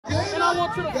I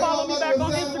want you to follow me back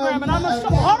on Instagram, and I'm gonna show.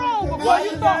 Hold on, before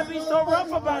you gotta be so rough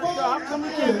about it, though. How come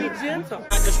you can't be gentle?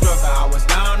 I just struggle. I was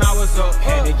down, I was up.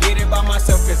 Had to get it by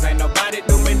myself, cause ain't nobody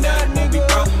do me nothing. Won't be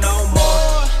broke no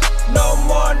more. No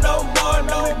more, no more,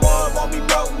 no more. Won't be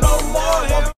broke no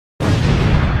more.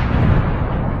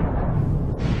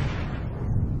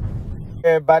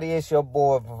 Everybody, it's your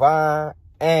boy Vine,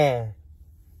 and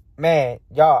man,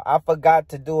 y'all, I forgot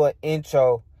to do an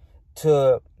intro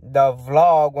to the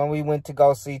vlog when we went to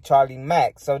go see Charlie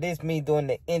Mack. So this me doing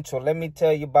the intro. Let me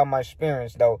tell you about my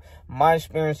experience though. My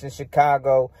experience in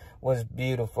Chicago was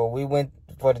beautiful. We went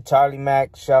for the Charlie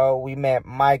Mack show. We met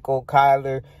Michael,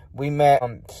 Colyar. We met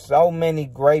so many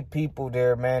great people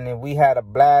there, man, and we had a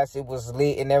blast. It was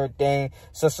lit and everything.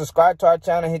 So subscribe to our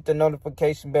channel, hit the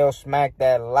notification bell, smack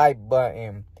that like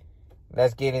button.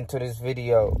 Let's get into this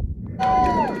video.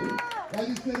 Like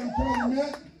you said, I'm Charlie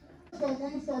Mack. So I'm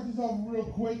going to start this off real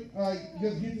quick.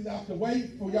 Just get this out the way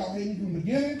for y'all hate me from the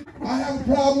beginning. I have a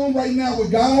problem right now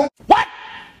with God. What?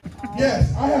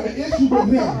 Yes, I have an issue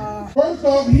with him. First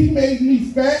off, he made me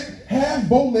fat, half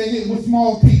bow-legged with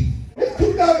small teeth. It's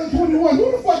 2021.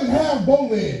 Who the fuck is half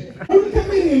bow-legged? Who's the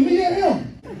comedian, me or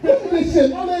him? Look at this shit.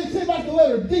 My legs shaped like the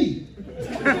letter D.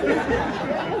 I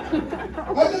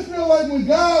just feel like when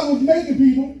God was making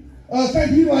people,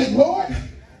 he like, Lord,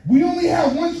 we only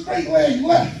have one straight leg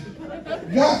left.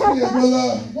 God said,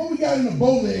 well, what we got in the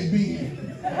bow leg being?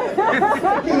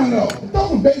 I don't know. Throw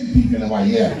some baby teeth in it right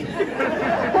here.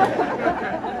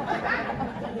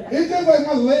 It's just like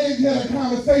my legs had a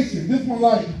conversation. This one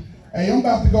like, hey, I'm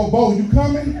about to go bow. You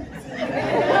coming?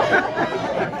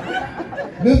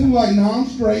 This one like, no, I'm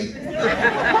straight.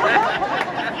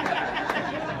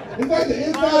 It's like the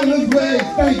inside of this leg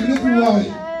stinking. This one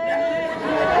like,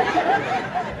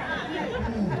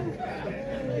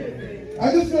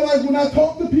 I just feel like when I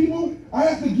talk to people, I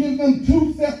have to give them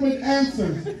two separate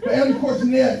answers for every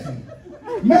question they ask me.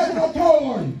 Matt, how tall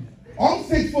are you? I'm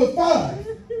 6'5"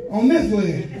 on this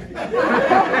leg.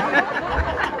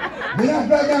 Then I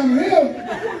drop down the hill,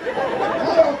 I'm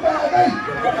about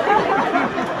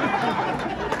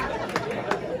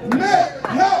 5'8". Matt,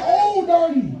 how old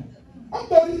are you? I'm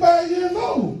 35 years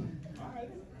old.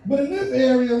 But in this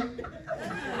area,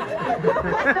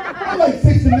 I'm like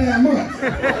 6 to 9 months.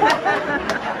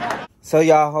 So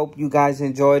y'all, hope you guys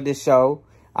enjoyed the show.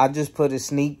 I just put a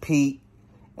sneak peek,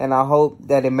 and I hope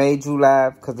that it made you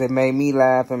laugh, because it made me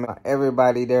laugh, and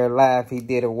everybody there laughed. He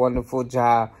did a wonderful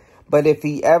job. But if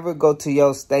he ever go to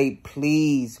your state,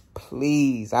 please,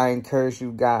 please, I encourage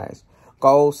you guys,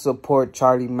 go support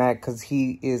Charlie Mack, because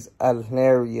he is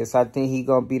hilarious. I think he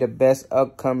going to be the best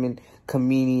upcoming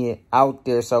comedian out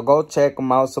there. So go check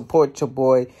him out, support your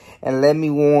boy, and let me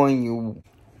warn you,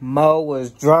 Mo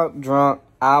was drunk.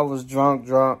 I was drunk.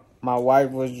 My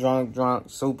wife was drunk,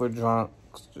 super drunk.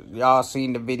 Y'all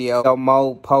seen the video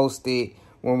Mo posted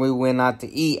when we went out to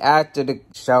eat after the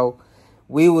show.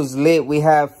 We was lit, we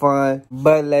had fun,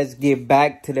 but let's get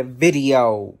back to the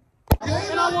video.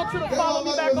 And I want you to follow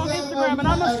me back on Instagram, and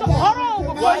I'm gonna show. Hold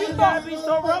on, before you gotta be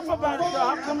so rough about it, though.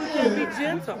 How come you can't be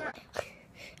gentle?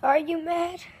 Are you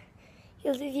mad?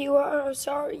 Because if you are, I'm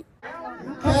sorry.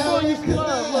 I'm showing you some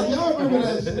love. Look,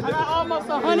 I got almost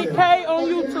 100K on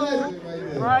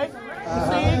YouTube, right?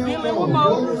 See, Lit With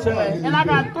Moe. And I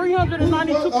got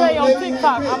 392K on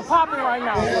TikTok. I'm popping right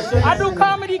now. I do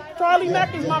comedy. Charlie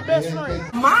Mack is my best friend.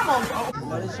 Mama.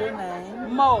 What is your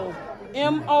name? Moe.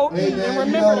 M-O-E. And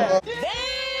remember that.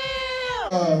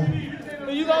 Damn!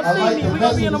 So you gonna see me. We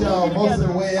gonna be in a movie together.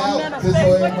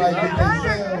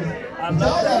 I'm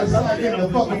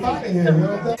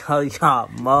manifesting. Tell y'all,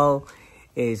 Mo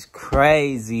is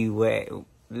crazy. Let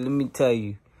me tell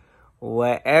you,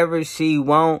 whatever she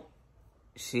want,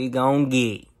 she gonna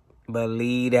get.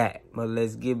 Believe that. But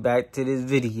let's get back to this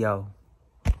video.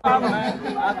 All right, I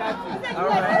got you. All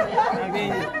right,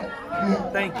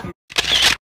 thank you.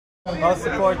 Go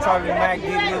support Charlie Mack,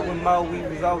 get Lit With Moe. We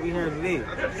was over here lit.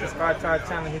 Subscribe to our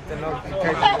channel, hit the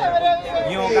notification bell.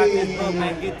 If you don't got this book,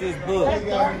 man, get this book.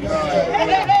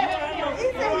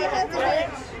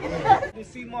 This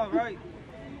sea moss, right?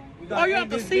 Oh, you have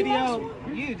the sea moss?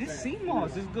 Yeah, this sea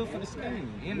moss is good for the skin.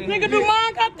 Nigga, do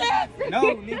mine got that?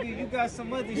 No, nigga, you got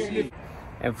some other shit.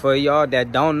 And for y'all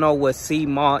that don't know what sea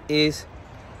moss is,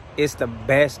 it's the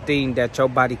best thing that your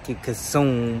body can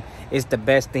consume. It's the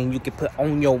best thing you can put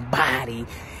on your body.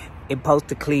 It's supposed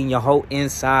to clean your whole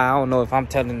inside. I don't know if I'm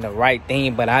telling the right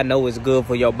thing, but I know it's good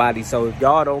for your body. So if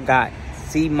y'all don't got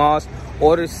sea moss,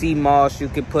 order sea moss. You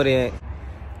can put in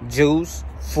juice,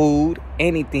 food,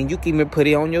 anything. You can even put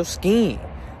it on your skin.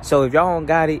 So if y'all don't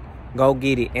got it, go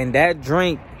get it. And that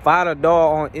drink, follow the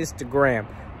dog on Instagram.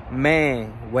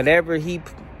 man, whatever he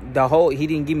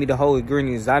didn't give me the whole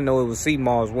ingredients. I know it was sea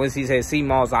moss. Once he said sea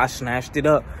moss, I snatched it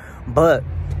up. But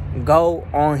go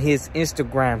on his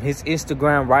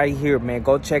Instagram right here, man.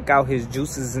 Go check out his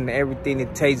juices and everything.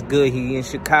 It tastes good. He in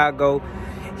Chicago.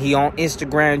 He on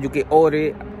Instagram. You can order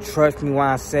it. Trust me when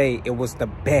I say it was the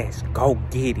best. Go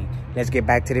get it. Let's get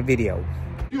back to the video.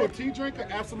 You a tea drinker?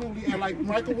 Absolutely. And like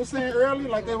Michael was saying earlier,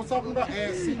 like they were talking about,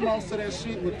 add sea moss to that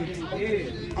shit with the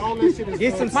tea. All that shit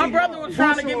is my brother was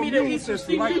trying to get me to eat some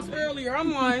sea moss earlier.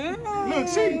 I'm like, look,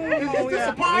 see, is this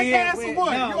a podcast or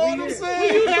what? You know what I'm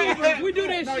saying? We do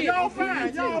that shit. Y'all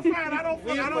fine. Y'all fine. I don't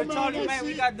know Charlie that Man, shit.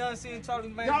 we got done seeing Charlie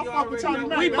Man. Y'all fuck with Charlie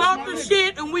Man. We bought the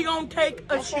shit and we gonna take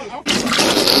a shit.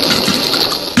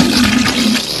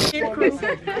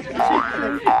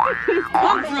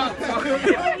 I'm drunk.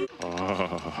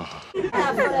 You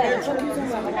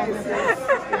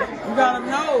gotta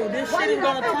know, this shit is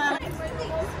gonna turn.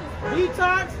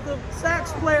 Detox, the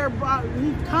sax player,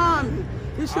 he conned me.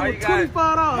 This shit was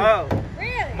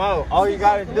 $25. Mo, all you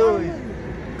gotta do is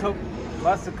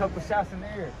bust a couple shots in the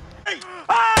air.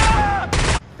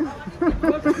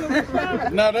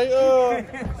 Now they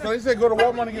so they said go to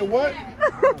Walmart and get what?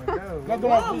 Nothing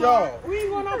wrong for y'all. We ain't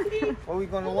going out to eat. What we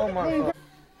going to Walmart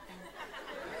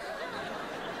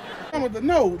for?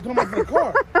 No, talking about the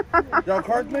car. Y'all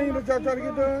car thing that y'all trying to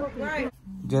get done? Right.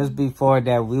 Just before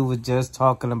that, we was just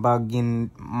talking about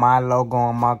getting my logo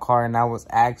on my car, and I was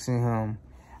asking him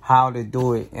how to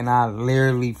do it, and I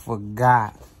literally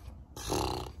forgot.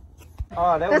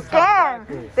 Oh, that was scam.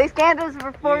 They scammed us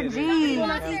for 4G.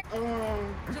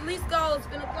 Jalisco's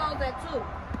finna close at 2.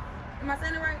 Am I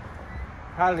saying it right?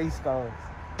 Jalisco's.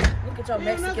 Look at your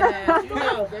Mexican ass. You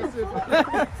know. That's it.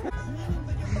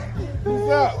 Who's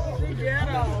up?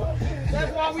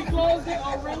 That's why we closed it.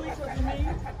 Oh, really? Because of me?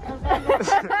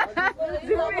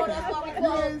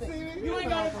 You ain't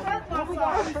got a shirt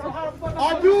outside. So how the fuck I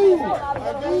do.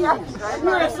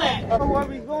 Where is that? Where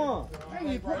we going? I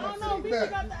don't know. We got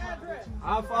the address.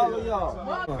 I'll follow y'all.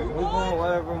 We going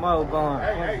wherever Mo going.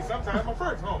 Hey, sometimes my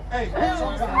first home. Hey,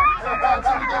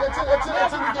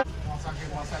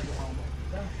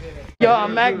 Y'all,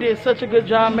 Mac did such a good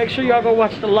job. Make sure y'all go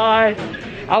watch the live.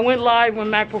 I went live when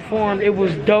Mac performed. It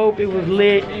was dope. It was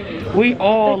lit. We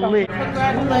all lit.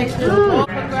 Congratulations.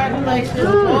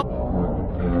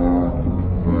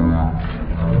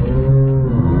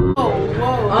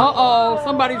 Uh-oh,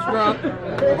 somebody's drunk.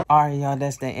 Alright, y'all,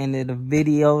 that's the end of the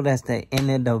video. That's the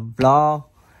end of the vlog.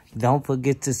 Don't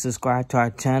forget to subscribe to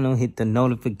our channel. Hit the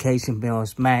notification bell.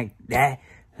 Smack that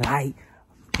like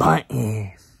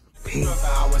button. Peace.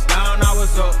 I was down, I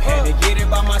was up. Had to get it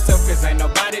by myself, cause ain't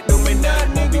nobody do me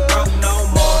nothing. Won't be broke no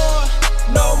more.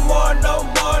 No more, no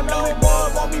more, no more.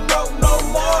 Won't be broke no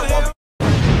more.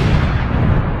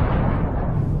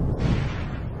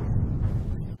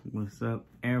 What's up,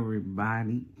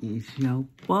 everybody? It's your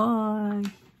boy.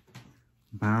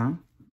 Bye.